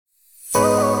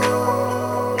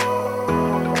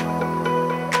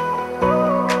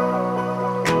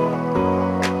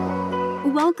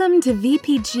Welcome to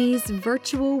VPG's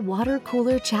virtual water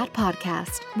cooler chat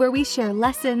podcast, where we share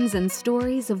lessons and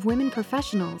stories of women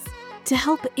professionals to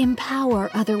help empower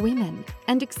other women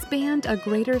and expand a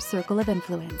greater circle of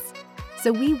influence.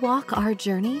 So we walk our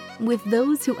journey with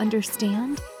those who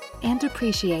understand and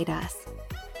appreciate us.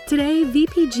 Today,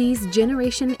 VPG's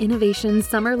Generation Innovation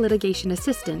Summer Litigation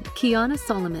Assistant, Kiana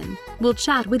Solomon, will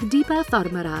chat with Deepa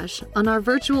Tharmaraj on our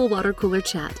virtual water cooler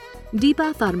chat.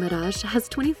 Deepa Tharmaraj has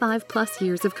 25 plus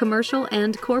years of commercial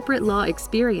and corporate law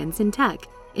experience in tech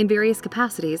in various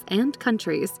capacities and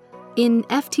countries. In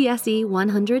FTSE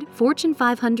 100, Fortune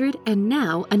 500, and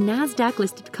now a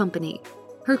NASDAQ-listed company.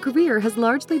 Her career has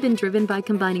largely been driven by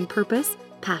combining purpose,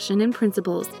 passion, and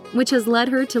principles, which has led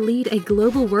her to lead a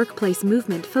global workplace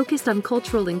movement focused on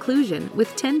cultural inclusion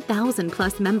with 10,000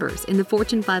 plus members in the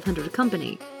Fortune 500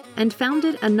 company, and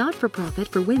founded a not-for-profit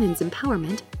for women's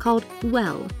empowerment called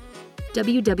WELL,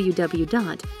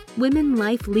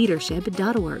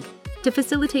 www.womenlifeleadership.org, to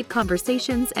facilitate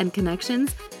conversations and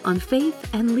connections on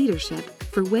faith and leadership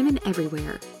for women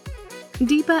everywhere.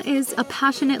 Deepa is a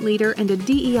passionate leader and a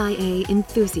DEIA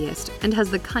enthusiast and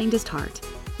has the kindest heart.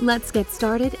 Let's get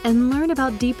started and learn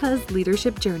about Deepa's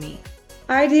leadership journey.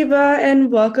 Hi, Deepa, and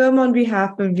welcome on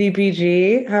behalf of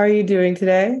VPG. How are you doing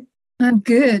today? I'm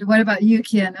good. What about you,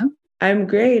 Kiana? I'm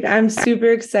great. I'm super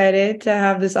excited to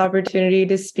have this opportunity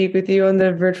to speak with you on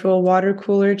the virtual water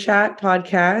cooler chat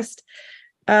podcast.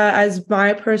 As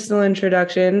my personal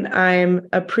introduction, I'm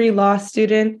a pre-law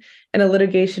student and a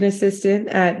litigation assistant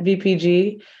at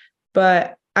VPG,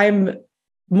 but I'm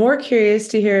more curious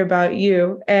to hear about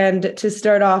you and to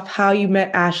start off how you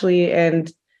met Ashley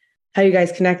and how you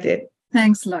guys connected.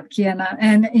 Thanks a lot, Kiana.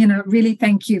 And, really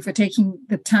thank you for taking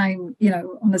the time,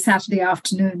 on a Saturday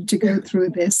afternoon to go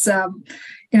through this,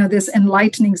 this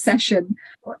enlightening session.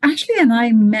 Ashley and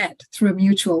I met through a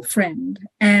mutual friend.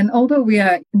 And although we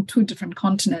are in two different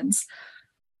continents,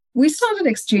 we started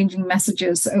exchanging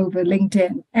messages over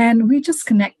LinkedIn and we just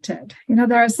connected.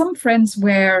 There are some friends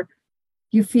where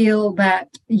you feel that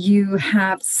you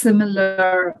have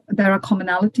there are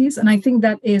commonalities. And I think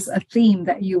that is a theme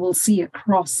that you will see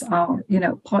across our,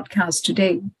 podcast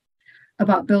today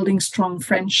about building strong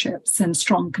friendships and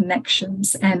strong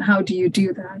connections. And how do you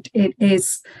do that? It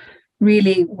is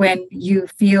really when you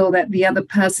feel that the other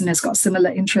person has got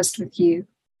similar interest with you,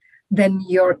 then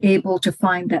you're able to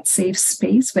find that safe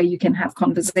space where you can have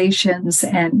conversations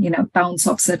and, bounce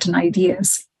off certain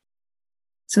ideas.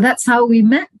 So that's how we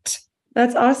met.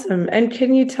 That's awesome. And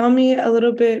can you tell me a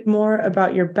little bit more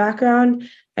about your background?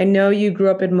 I know you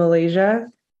grew up in Malaysia,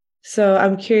 so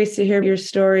I'm curious to hear your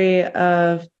story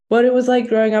of what it was like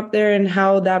growing up there and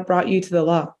how that brought you to the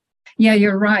law. Yeah,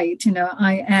 you're right.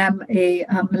 I am a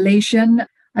Malaysian.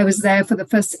 I was there for the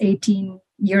first 18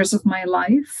 years of my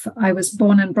life. I was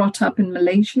born and brought up in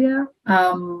Malaysia.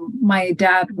 My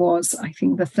dad was, I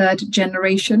think, the third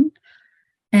generation.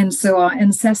 And so our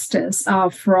ancestors are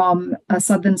from a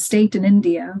southern state in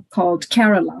India called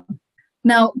Kerala.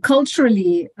 Now,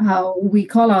 culturally, we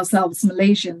call ourselves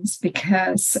Malaysians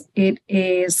because it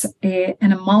is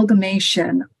an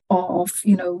amalgamation of,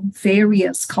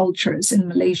 various cultures in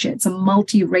Malaysia. It's a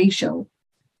multiracial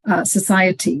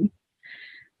society.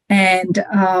 And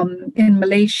in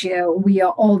Malaysia, we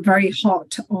are all very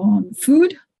hot on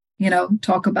food. We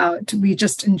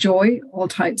just enjoy all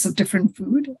types of different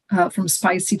food, from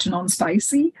spicy to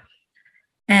non-spicy.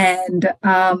 And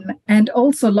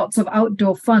also lots of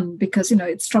outdoor fun because,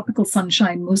 it's tropical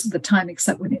sunshine most of the time,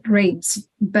 except when it rains.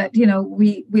 But,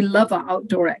 we love our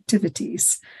outdoor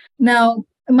activities. Now,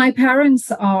 my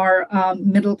parents are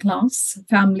middle-class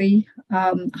family,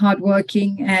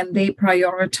 hardworking, and they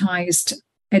prioritized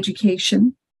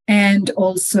education and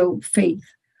also faith.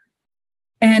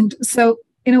 And so,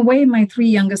 in a way, my three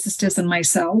younger sisters and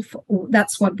myself,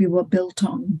 that's what we were built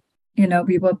on.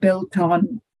 We were built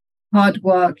on hard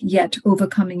work, yet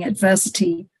overcoming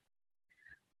adversity.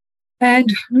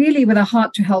 And really with a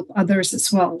heart to help others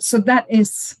as well. So that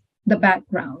is the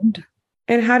background.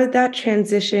 And how did that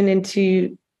transition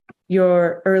into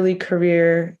your early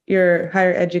career, your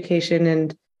higher education,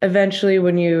 and eventually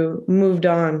when you moved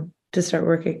on to start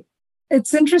working?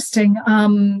 It's interesting.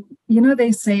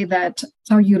 They say that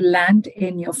how you land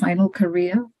in your final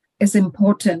career is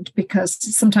important because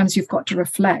sometimes you've got to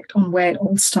reflect on where it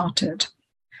all started.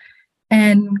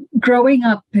 And growing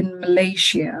up in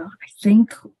Malaysia, I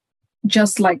think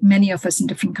just like many of us in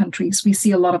different countries, we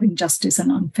see a lot of injustice and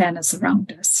unfairness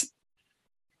around us.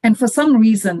 And for some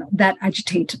reason, that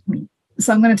agitated me.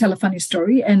 So I'm going to tell a funny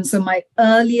story. And so my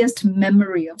earliest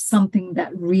memory of something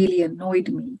that really annoyed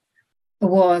me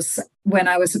was when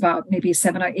I was about maybe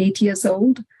 7 or 8 years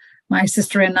old. My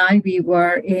sister and I, we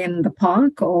were in the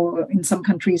park, or in some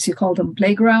countries you call them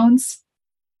playgrounds.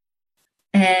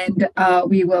 And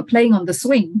we were playing on the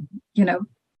swing,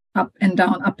 up and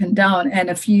down, up and down. And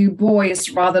a few boys,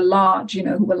 rather large,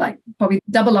 who were like probably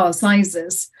double our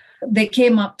sizes, they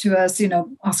came up to us,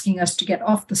 asking us to get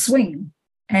off the swing.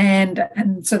 And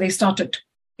so they started,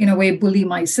 in a way, bully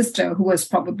my sister, who was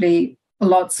probably a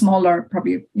lot smaller,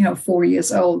 probably, 4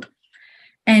 years old.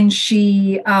 And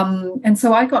and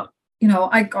so I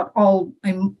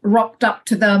I'm rocked up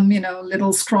to them,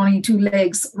 little scrawny 2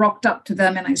 legs rocked up to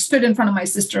them. And I stood in front of my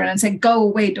sister and I said, go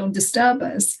away, don't disturb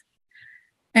us.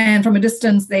 And from a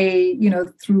distance, they,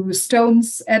 threw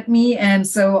stones at me. And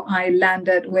so I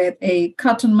landed with a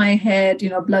cut on my head,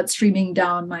 blood streaming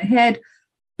down my head.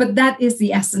 But that is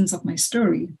the essence of my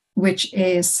story, which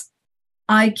is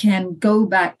I can go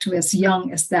back to as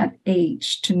young as that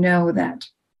age to know that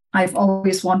I've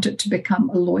always wanted to become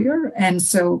a lawyer. And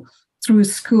so through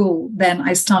school, then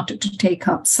I started to take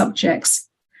up subjects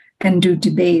and do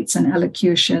debates and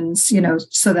elocutions,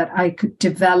 so that I could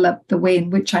develop the way in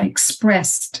which I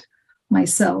expressed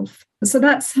myself. So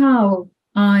that's how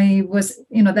I was,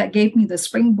 that gave me the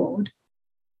springboard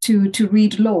to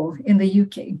read law in the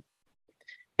UK.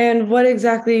 And what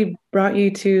exactly brought you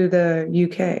to the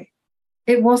UK?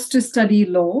 It was to study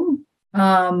law.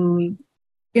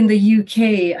 In the UK,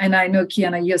 and I know,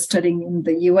 Kiana, you're studying in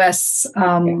the US.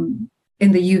 In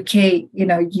the UK,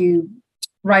 you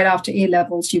right after A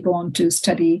levels, you go on to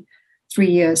study 3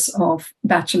 years of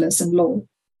bachelor's in law.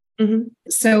 Mm-hmm.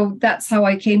 So that's how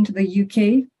I came to the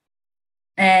UK.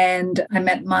 And I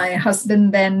met my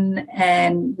husband then,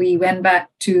 and we went back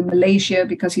to Malaysia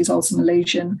because he's also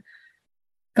Malaysian,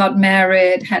 got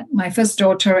married, had my first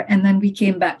daughter, and then we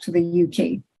came back to the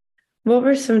UK. What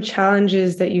were some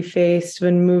challenges that you faced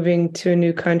when moving to a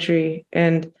new country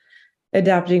and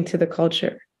adapting to the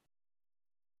culture?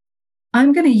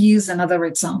 I'm going to use another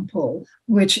example,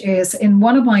 which is in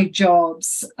one of my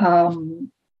jobs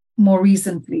more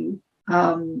recently,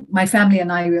 my family and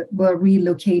I were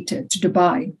relocated to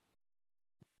Dubai.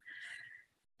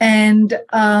 And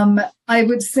I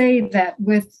would say that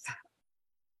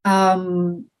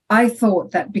I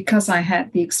thought that because I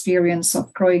had the experience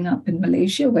of growing up in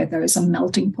Malaysia, where there is a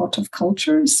melting pot of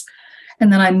cultures, and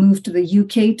then I moved to the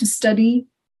UK to study.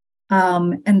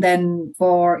 And then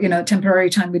for, temporary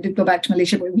time, we did go back to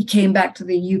Malaysia, but we came back to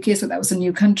the UK. So that was a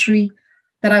new country,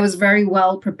 that I was very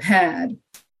well prepared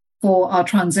for our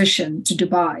transition to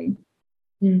Dubai.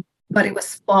 Mm. But it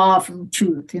was far from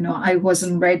truth. I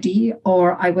wasn't ready,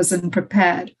 or I wasn't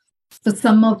prepared for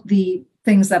some of the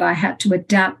things that I had to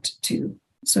adapt to.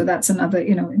 So that's another,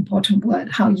 important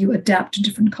word, how you adapt to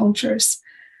different cultures.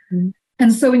 Mm.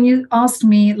 And so when you asked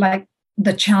me like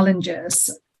the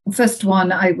challenges, first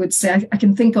one, I would say I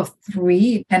can think of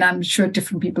 3, and I'm sure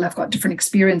different people have got different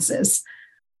experiences.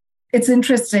 It's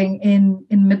interesting in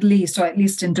Middle East, or at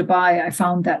least in Dubai, I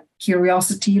found that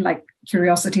curiosity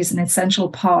is an essential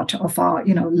part of our,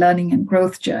 learning and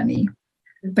growth journey.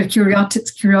 But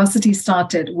curiosity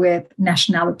started with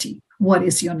nationality. What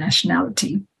is your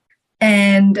nationality?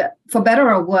 And for better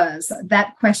or worse,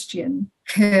 that question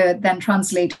could then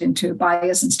translate into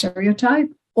bias and stereotype,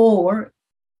 or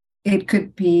it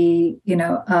could be,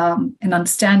 an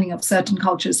understanding of certain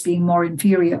cultures being more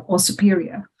inferior or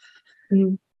superior.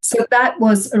 Mm. So that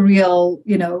was a real,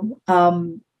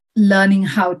 learning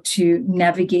how to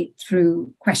navigate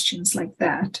through questions like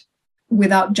that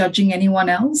without judging anyone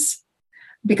else.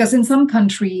 Because in some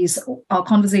countries, our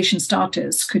conversation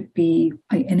starters could be,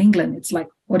 in England, it's like,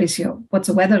 what's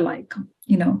the weather like,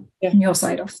 on your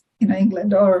side of,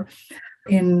 England, or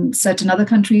in certain other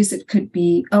countries, it could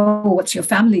be, what's your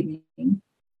family name?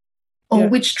 Or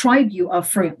which tribe you are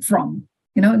from.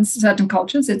 In certain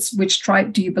cultures, it's which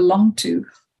tribe do you belong to?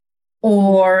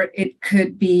 Or it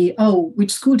could be,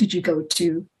 which school did you go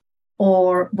to?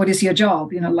 Or what is your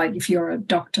job? Like if you're a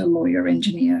doctor, lawyer,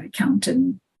 engineer,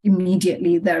 accountant,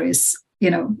 immediately there is,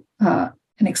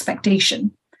 an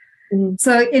expectation. Mm.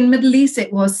 So in Middle East,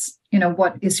 it was,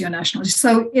 what is your nationality?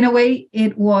 So in a way,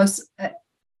 it was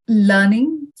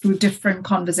learning through different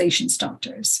conversation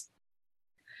starters.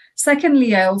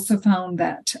 Secondly, I also found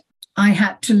that I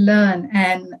had to learn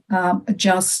and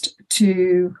adjust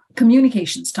to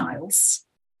communication styles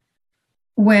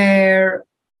where,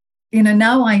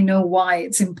 now I know why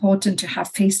it's important to have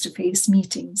face-to-face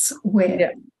meetings with,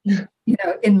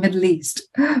 in Middle East,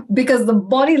 because the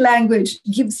body language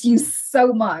gives you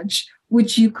so much,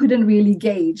 which you couldn't really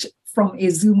gauge from a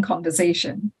Zoom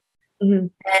conversation. Mm-hmm.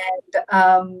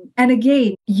 And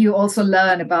again, you also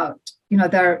learn about,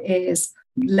 there is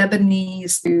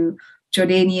Lebanese to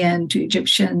Jordanian to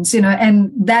Egyptians,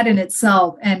 and that in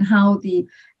itself, and how the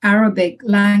Arabic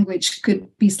language could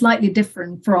be slightly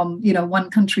different from, one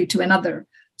country to another.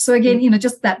 So again,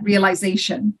 just that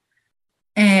realization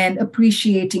and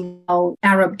appreciating how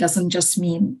Arab doesn't just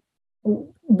mean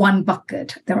one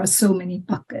bucket. There are so many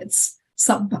buckets,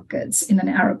 sub-buckets in an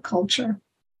Arab culture.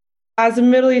 As a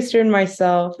Middle Eastern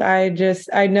myself, I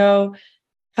know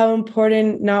how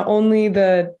important not only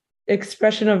the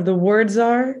expression of the words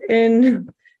are in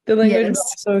the language, but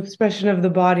also expression of the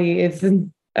body. It's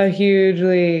a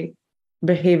hugely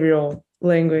behavioral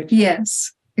language.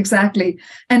 Yes, exactly.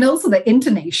 And also the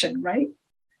intonation, right?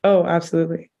 Oh,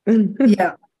 absolutely.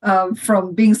 Yeah.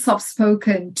 From being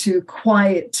soft-spoken to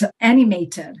quiet,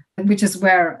 animated, which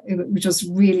was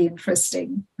really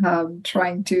interesting,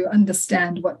 trying to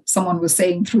understand what someone was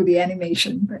saying through the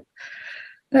animation. But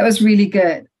that was really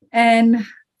good. And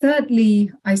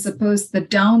thirdly, I suppose the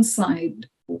downside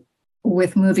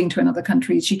with moving to another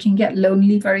country is you can get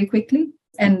lonely very quickly.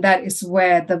 And that is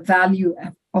where the value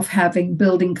of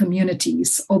building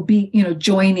communities or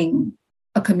joining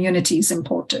a community is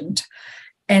important.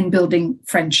 And building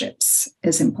friendships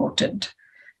is important.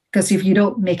 Because if you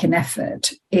don't make an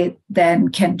effort, it then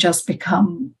can just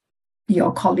become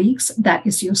your colleagues. That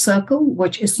is your circle,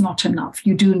 which is not enough.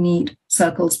 You do need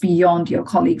circles beyond your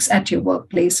colleagues at your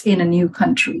workplace in a new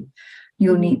country.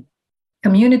 You'll need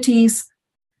communities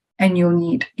and you'll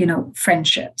need,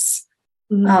 friendships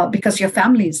because your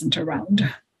family isn't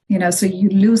around, so you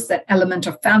lose that element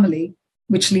of family,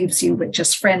 which leaves you with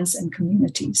just friends and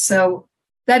community. So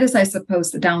that is, I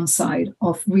suppose, the downside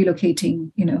of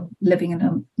relocating, living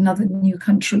in another new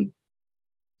country.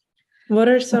 What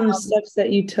are some steps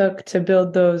that you took to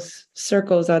build those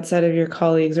circles outside of your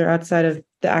colleagues or outside of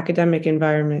the academic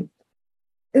environment?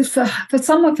 For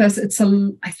some of us,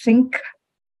 I think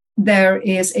there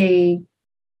is a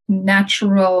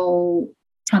natural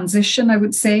transition, I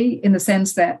would say, in the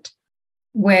sense that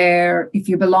where if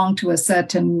you belong to a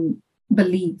certain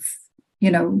belief,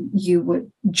 you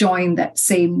would join that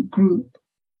same group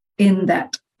in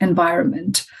that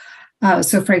environment.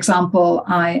 So, for example,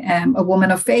 I am a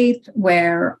woman of faith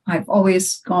where I've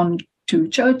always gone to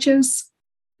churches,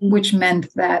 which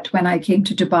meant that when I came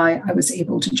to Dubai, I was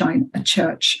able to join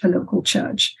a local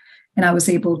church, and I was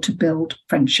able to build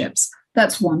friendships.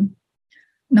 That's one.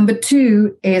 Number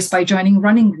two is by joining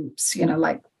running groups,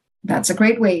 that's a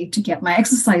great way to get my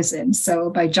exercise in. So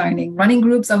by joining running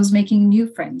groups, I was making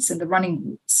new friends in the running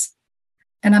groups.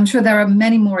 And I'm sure there are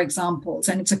many more examples.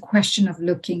 And it's a question of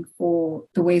looking for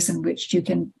the ways in which you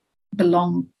can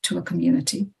belong to a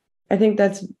community. I think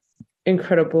that's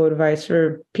incredible advice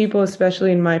for people,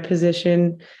 especially in my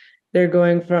position. They're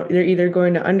either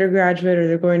going to undergraduate or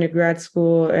they're going to grad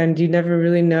school, and you never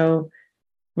really know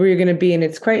where you're going to be. And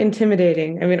it's quite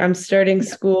intimidating. I mean, I'm starting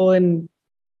school in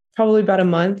probably about a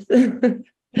month.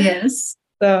 Yes.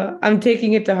 So I'm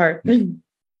taking it to heart.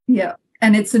 Yeah.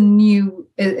 And it's are you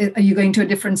going to a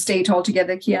different state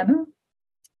altogether, Kiana?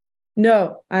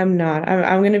 No, I'm not.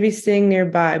 I'm going to be staying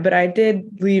nearby, but I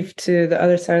did leave to the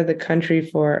other side of the country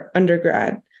for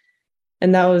undergrad.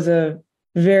 And that was a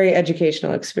very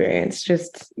educational experience,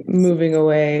 just moving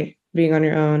away, being on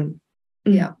your own.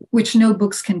 Yeah. Which no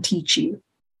books can teach you.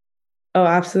 Oh,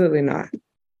 absolutely not.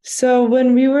 So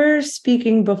when we were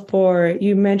speaking before,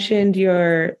 you mentioned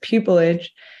your pupillage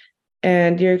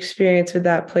and your experience with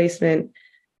that placement.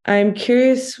 I'm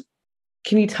curious,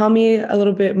 can you tell me a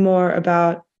little bit more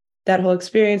about that whole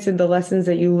experience and the lessons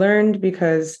that you learned?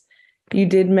 Because you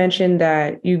did mention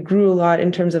that you grew a lot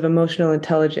in terms of emotional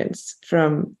intelligence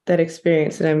from that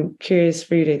experience. And I'm curious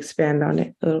for you to expand on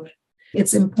it a little bit.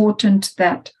 It's important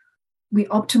that we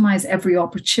optimize every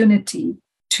opportunity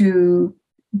to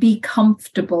be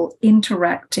comfortable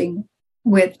interacting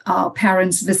with our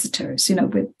parents' visitors,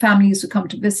 with families who come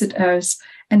to visit us,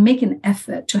 and make an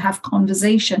effort to have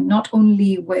conversation, not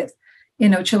only with,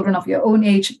 children of your own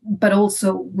age, but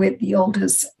also with the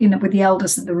elders, with the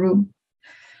elders in the room.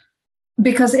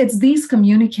 Because it's these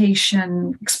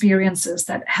communication experiences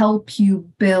that help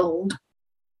you build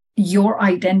your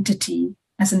identity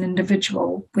as an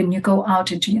individual when you go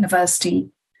out into university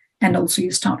and also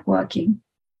you start working.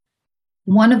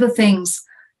 One of the things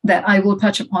that I will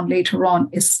touch upon later on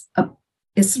is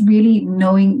really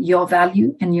knowing your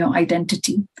value and your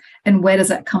identity. And where does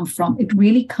that come from? It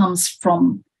really comes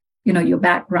from, your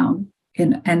background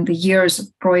and the years of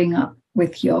growing up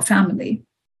with your family.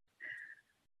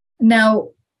 Now,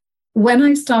 when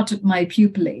I started my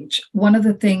pupillage, one of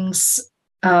the things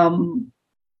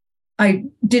I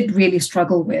did really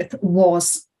struggle with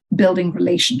was building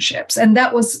relationships. And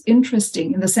that was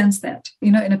interesting in the sense that,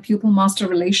 in a pupil-master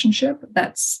relationship,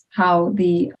 that's how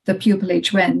the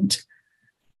pupillage went.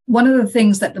 One of the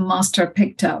things that the master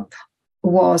picked up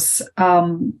was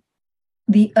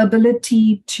the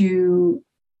ability to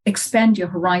expand your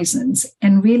horizons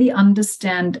and really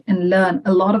understand and learn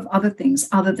a lot of other things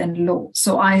other than law.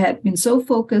 So I had been so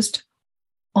focused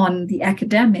on the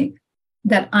academic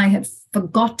that I had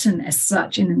forgotten, as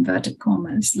such, in inverted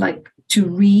commas, like to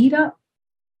read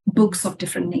books of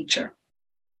different nature.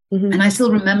 Mm-hmm. And I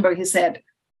still remember he said,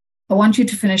 I want you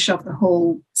to finish off the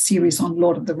whole series on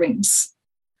Lord of the Rings.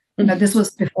 Mm-hmm. This was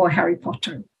before Harry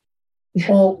Potter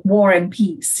or War and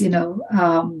Peace,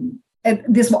 and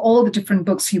these were all the different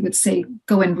books he would say,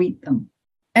 go and read them.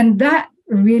 And that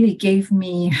really gave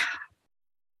me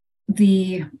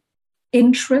the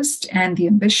interest and the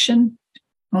ambition,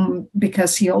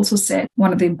 because he also said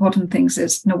one of the important things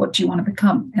is, what do you want to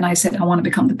become? And I said, I want to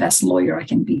become the best lawyer I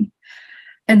can be.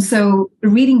 And so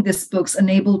reading these books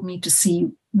enabled me to see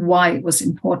why it was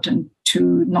important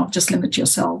to not just limit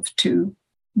yourself to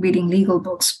reading legal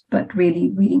books, but really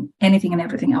reading anything and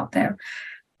everything out there.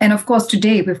 And of course,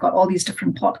 today we've got all these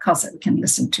different podcasts that we can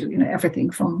listen to, everything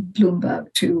from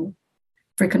Bloomberg to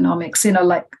Freakonomics,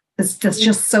 there's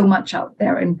just so much out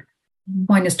there. And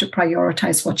one is to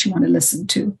prioritize what you want to listen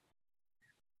to.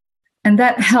 And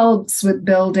that helps with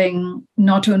building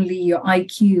not only your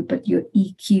IQ, but your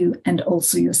EQ and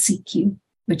also your CQ,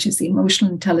 which is the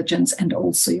emotional intelligence and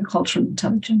also your cultural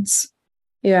intelligence.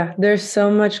 Yeah, there's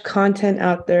so much content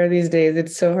out there these days.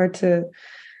 It's so hard to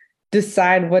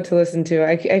decide what to listen to.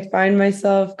 I find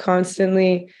myself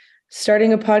constantly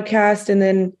starting a podcast, and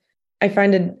then I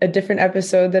find a different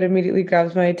episode that immediately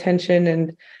grabs my attention,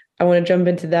 and I want to jump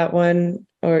into that one.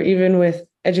 Or even with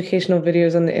educational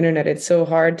videos on the internet, it's so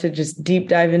hard to just deep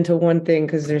dive into one thing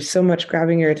because there's so much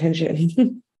grabbing your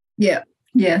attention. Yeah,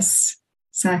 yes,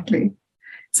 exactly.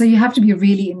 So you have to be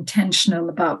really intentional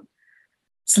about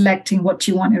selecting what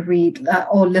you want to read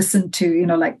or listen to,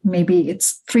 like maybe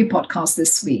it's 3 podcasts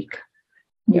this week.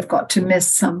 You've got to miss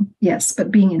some, yes,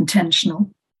 but being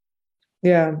intentional.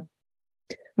 Yeah.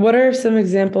 What are some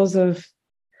examples of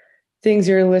things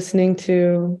you're listening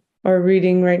to or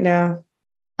reading right now?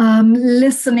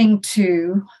 Listening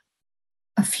to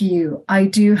a few. I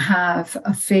do have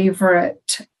a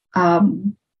favorite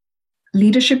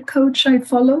leadership coach I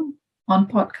follow on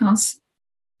podcasts,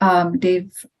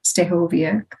 Dave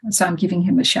Stahoviak. So I'm giving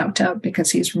him a shout out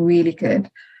because he's really good.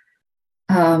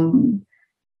 And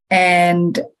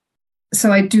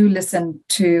so I do listen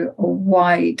to a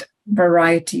wide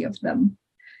variety of them.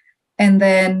 And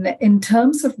then in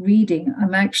terms of reading,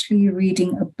 I'm actually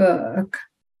reading a book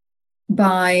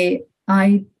by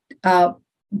a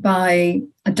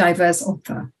diverse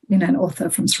author, an author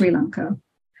from Sri Lanka.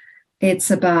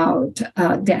 It's about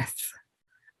death.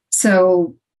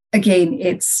 So again,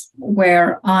 it's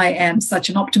where I am such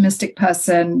an optimistic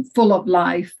person, full of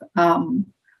life,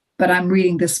 but I'm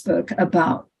reading this book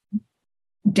about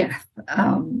death.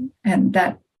 And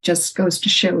that just goes to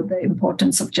show the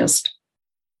importance of just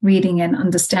reading and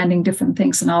understanding different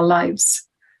things in our lives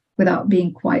without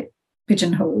being quite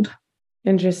pigeonholed.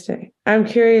 Interesting. I'm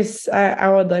curious. I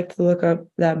would like to look up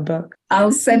that book.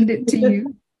 I'll send it to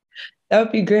you. That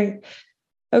would be great.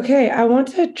 Okay, I want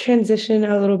to transition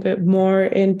a little bit more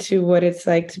into what it's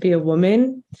like to be a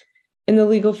woman in the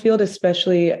legal field,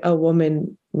 especially a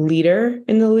woman leader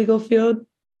in the legal field.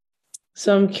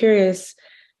 So I'm curious,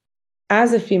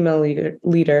 as a female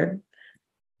leader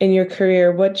in your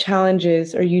career, what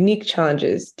challenges or unique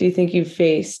challenges do you think you've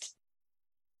faced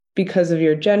because of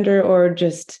your gender or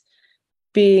just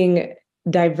being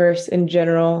diverse in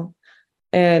general,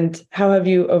 and how have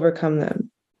you overcome them?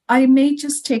 I may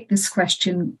just take this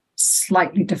question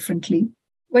slightly differently.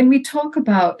 When we talk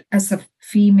about as a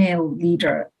female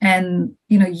leader and,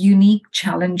 unique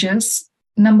challenges,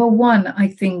 number one, I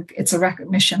think it's a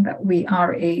recognition that we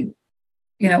are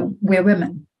we're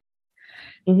women.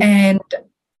 Mm-hmm.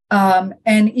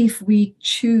 And if we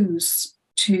choose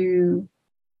to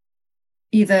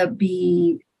either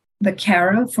be the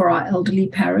carer for our elderly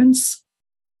parents,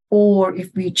 or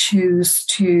if we choose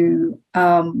to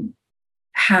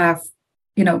have,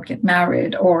 get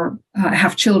married or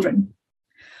have children.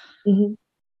 Mm-hmm.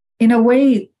 In a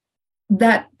way,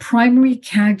 that primary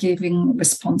caregiving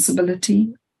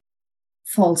responsibility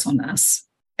falls on us.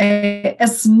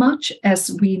 As much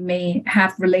as we may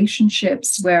have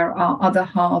relationships where our other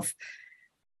half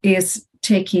is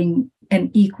taking an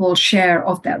equal share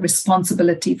of that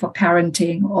responsibility for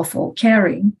parenting or for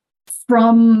caring,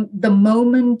 from the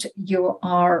moment you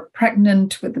are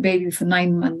pregnant with the baby for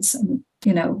 9 months, and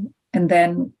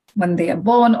then when they are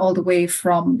born, all the way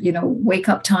from, wake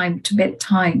up time to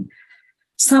bedtime.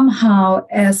 Somehow,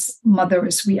 as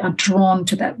mothers, we are drawn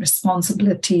to that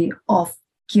responsibility of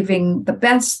giving the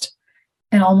best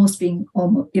and almost being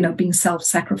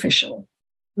self-sacrificial.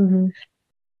 Mm-hmm.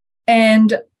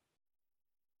 And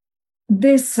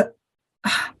this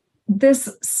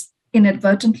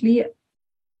inadvertently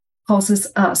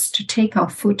causes us to take our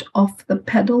foot off the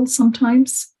pedal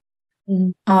sometimes,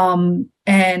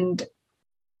 and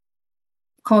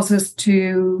causes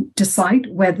to decide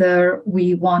whether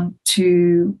we want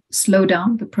to slow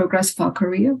down the progress of our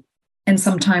career and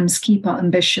sometimes keep our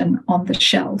ambition on the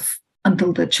shelf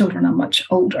until the children are much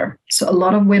older. So a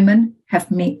lot of women have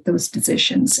made those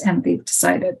decisions and they've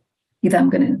decided either I'm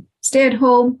going to stay at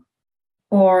home,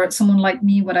 or someone like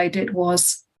me, what I did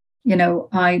was,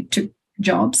 I took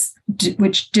jobs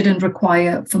which didn't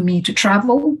require for me to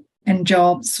travel, and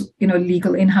jobs,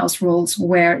 legal in-house roles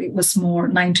where it was more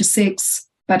 9 to 6,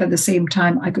 but at the same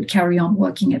time, I could carry on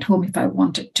working at home if I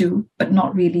wanted to, but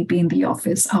not really be in the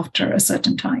office after a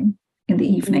certain time in the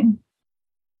evening.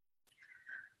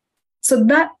 So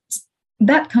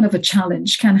that kind of a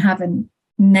challenge can have a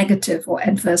negative or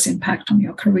adverse impact on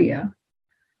your career.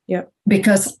 Yeah.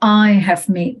 Because I have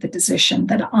made the decision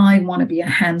that I want to be a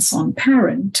hands-on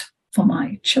parent for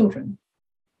my children,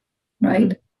 right?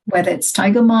 Mm-hmm. Whether it's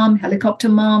tiger mom, helicopter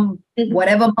mom,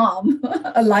 whatever mom,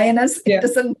 a lioness, it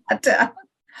doesn't matter.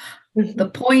 The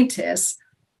point is,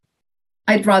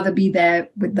 I'd rather be there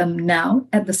with them now,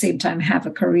 at the same time have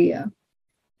a career,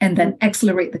 and then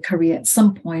accelerate the career at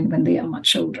some point when they are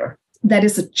much older. That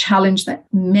is a challenge that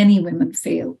many women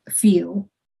feel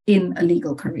in a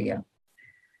legal career.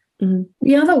 Mm-hmm.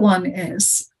 The other one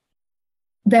is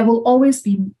there will always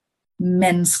be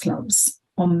men's clubs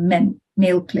or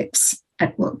male cliques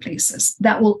at workplaces.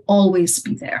 That will always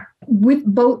be there. With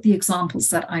both the examples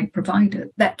that I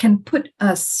provided, that can put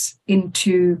us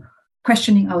into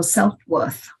questioning our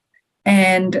self-worth.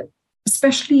 And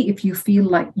especially if you feel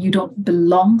like you don't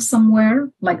belong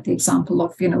somewhere, like the example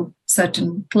of,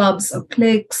 certain clubs or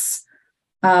cliques,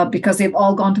 because they've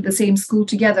all gone to the same school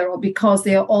together, or because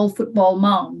they are all football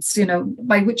moms,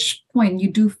 by which point you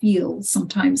do feel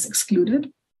sometimes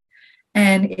excluded,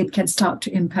 and it can start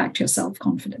to impact your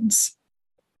self-confidence.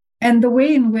 And the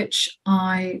way in which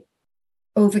I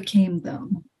overcame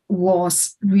them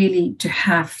was really to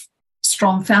have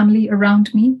strong family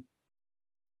around me,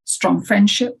 strong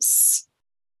friendships.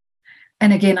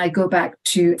 And again, I go back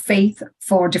to faith.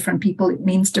 For different people, it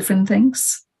means different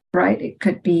things, right? It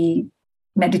could be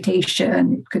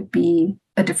meditation, it could be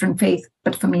a different faith,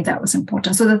 but for me, that was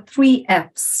important. So the 3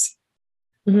 Fs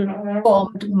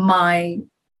formed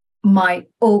my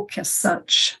oak as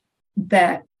such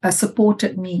that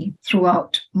supported me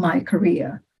throughout my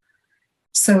career.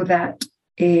 So that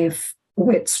if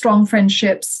with strong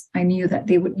friendships, I knew that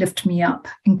they would lift me up,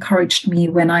 encouraged me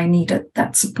when I needed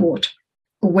that support.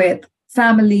 With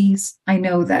families, I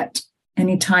know that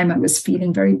anytime I was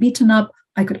feeling very beaten up,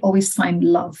 I could always find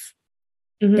love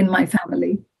in my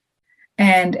family.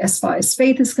 And as far as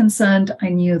faith is concerned, I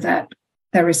knew that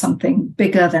there is something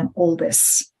bigger than all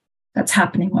this that's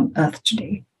happening on earth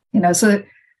today.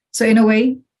 So in a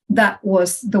way, that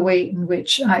was the way in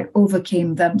which I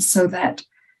overcame them, so that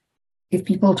if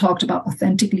people talked about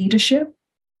authentic leadership,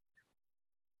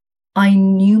 I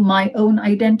knew my own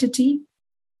identity,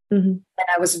 and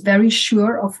I was very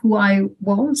sure of who I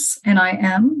was and I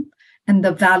am, and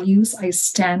the values I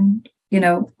stand,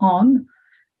 on.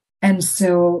 And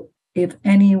so if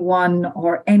anyone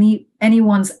or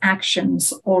anyone's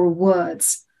actions or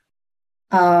words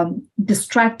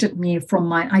distracted me from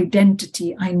my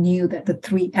identity, I knew that the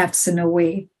 3 Fs in a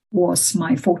way was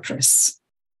my fortress.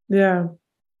 Yeah.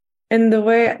 And the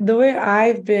way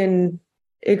I've been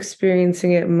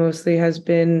experiencing it mostly has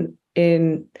been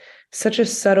in such a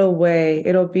subtle way.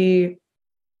 It'll be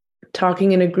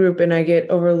talking in a group and I get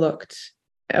overlooked,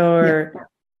 or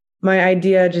my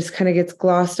idea just kind of gets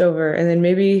glossed over. And then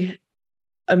maybe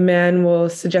a man will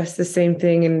suggest the same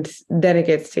thing and then it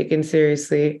gets taken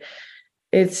seriously.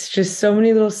 It's just so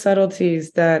many little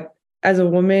subtleties that as a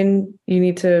woman, you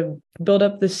need to build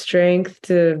up the strength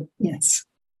to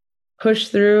push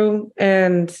through.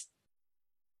 And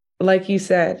like you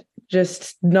said,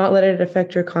 just not let it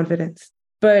affect your confidence.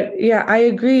 But yeah, I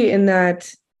agree in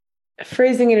that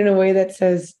phrasing it in a way that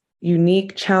says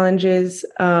unique challenges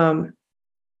kind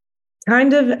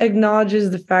of acknowledges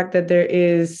the fact that there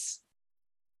is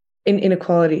an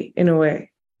inequality in a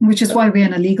way. Which is why we're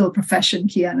in a legal profession,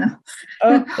 Kiana.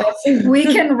 We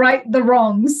can right the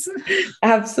wrongs.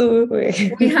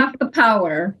 Absolutely. We have the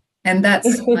power. And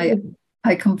that's,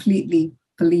 I completely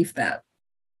believe that.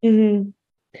 Mm-hmm.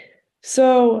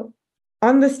 So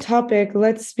on this topic,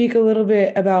 let's speak a little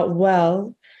bit about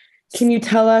WELL. Can you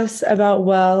tell us about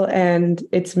WELL and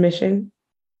its mission?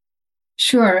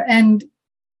 Sure. And,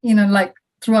 like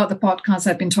throughout the podcast,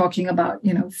 I've been talking about,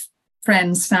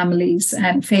 friends, families,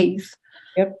 and faith.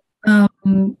 Yep.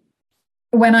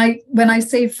 When I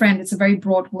say friend, it's a very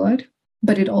broad word,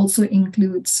 but it also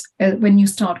includes when you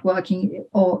start working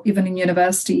or even in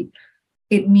university,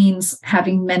 it means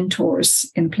having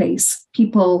mentors in place,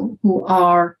 people who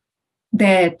are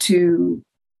there to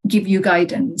give you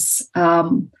guidance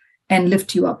and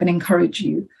lift you up and encourage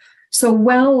you. So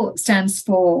WELL stands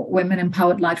for Women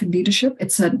Empowered Life and Leadership.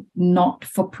 It's a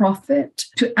not-for-profit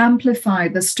to amplify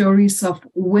the stories of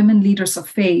women leaders of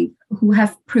faith who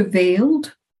have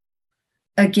prevailed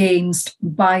against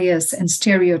bias and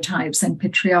stereotypes and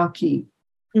patriarchy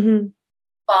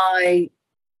by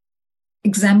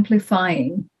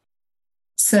exemplifying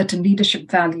certain leadership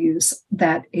values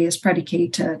that is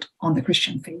predicated on the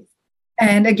Christian faith.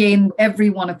 And again, every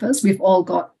one of us, we've all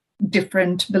got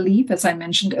different belief, as I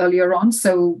mentioned earlier on.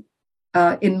 So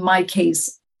in my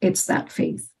case, it's that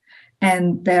faith.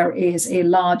 And there is a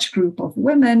large group of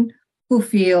women who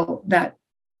feel that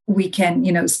we can,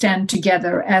 stand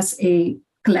together as a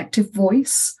collective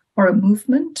voice or a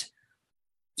movement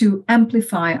to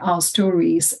amplify our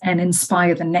stories and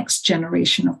inspire the next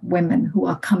generation of women who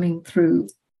are coming through,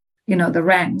 the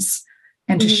ranks,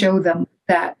 and to show them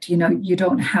that, you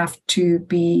don't have to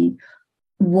be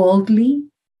worldly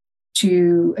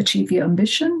to achieve your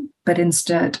ambition, but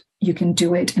instead you can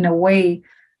do it in a way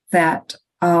that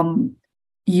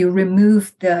you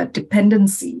remove the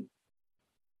dependency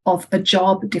of a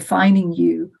job defining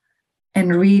you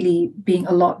and really being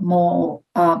a lot more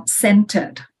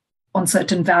centered on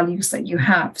certain values that you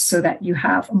have so that you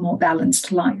have a more balanced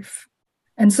life.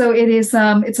 And so it is,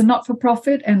 it's a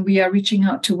not-for-profit, and we are reaching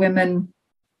out to women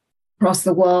across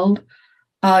the world.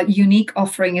 Unique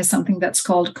offering is something that's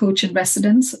called Coach in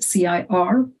Residence,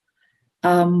 CIR,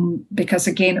 because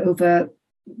again, over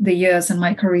the years in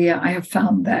my career, I have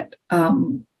found that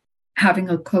having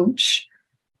a coach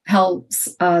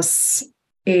helps us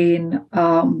in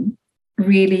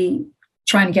really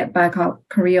trying to get back our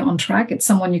career on track. It's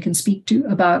someone you can speak to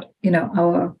about,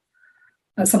 our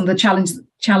some of the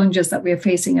challenges that we're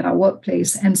facing at our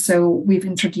workplace. And so we've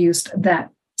introduced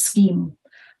that scheme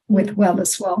with WELL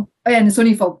as well. And it's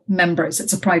only for members.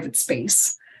 It's a private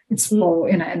space. It's for,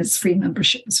 and it's free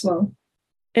membership as well.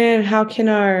 And how can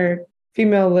our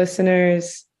female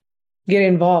listeners get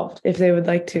involved if they would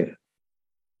like to?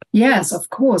 Yes, of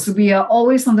course. We are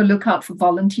always on the lookout for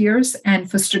volunteers and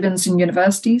for students in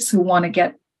universities who want to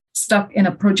get stuck in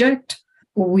a project.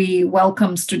 We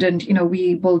welcome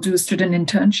we will do student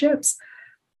internships.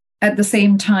 At the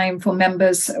same time, for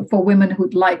members, for women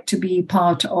who'd like to be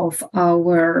part of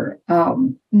our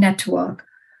network,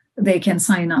 they can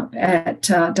sign up at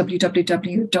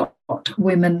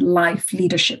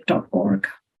www.womenlifeleadership.org.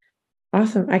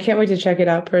 Awesome. I can't wait to check it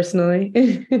out personally.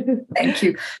 Thank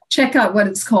you. Check out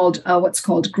what's called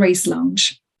Grace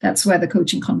Lounge. That's where the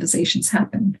coaching conversations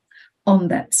happen on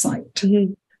that site.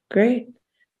 Mm-hmm. Great.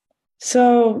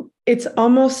 So it's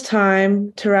almost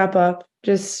time to wrap up.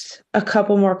 Just a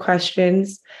couple more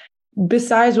questions.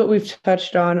 Besides what we've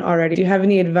touched on already, do you have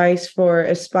any advice for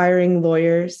aspiring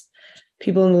lawyers,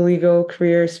 people in the legal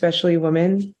career, especially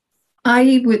women?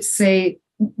 I would say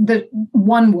the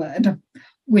one word,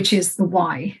 which is the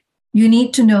why. You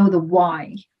need to know the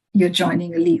why you're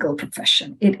joining a legal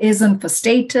profession. It isn't for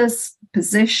status,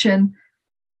 position,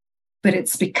 but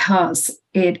it's because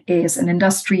it is an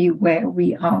industry where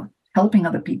we are helping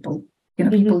other people,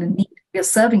 people in need. We are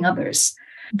serving others.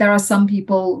 There are some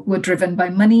people who are driven by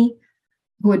money,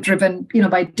 who are driven,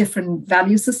 by different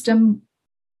value system.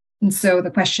 And so the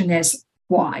question is,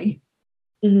 why?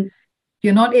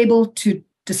 You're not able to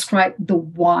describe the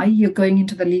why you're going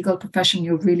into the legal profession.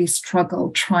 You really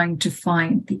struggle trying to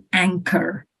find the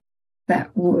anchor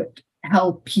that would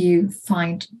help you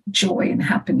find joy and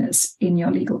happiness in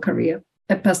your legal career.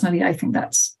 But personally, I think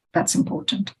that's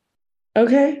important.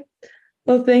 Okay.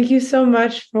 Well, thank you so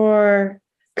much for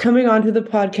coming onto the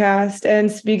podcast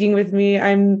and speaking with me.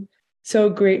 I'm so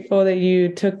grateful that you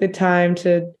took the time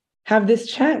to have this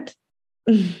chat.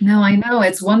 No, I know.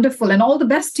 It's wonderful. And all the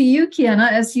best to you,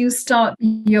 Kiana, as you start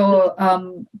your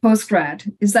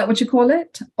postgrad. Is that what you call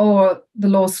it? Or the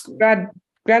law school? Grad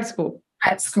school.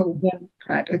 Grad school. Yeah.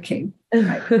 Grad. Okay.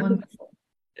 Right. Wonderful.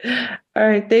 All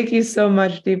right. Thank you so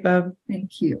much, Deepa.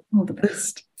 Thank you. All the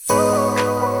best.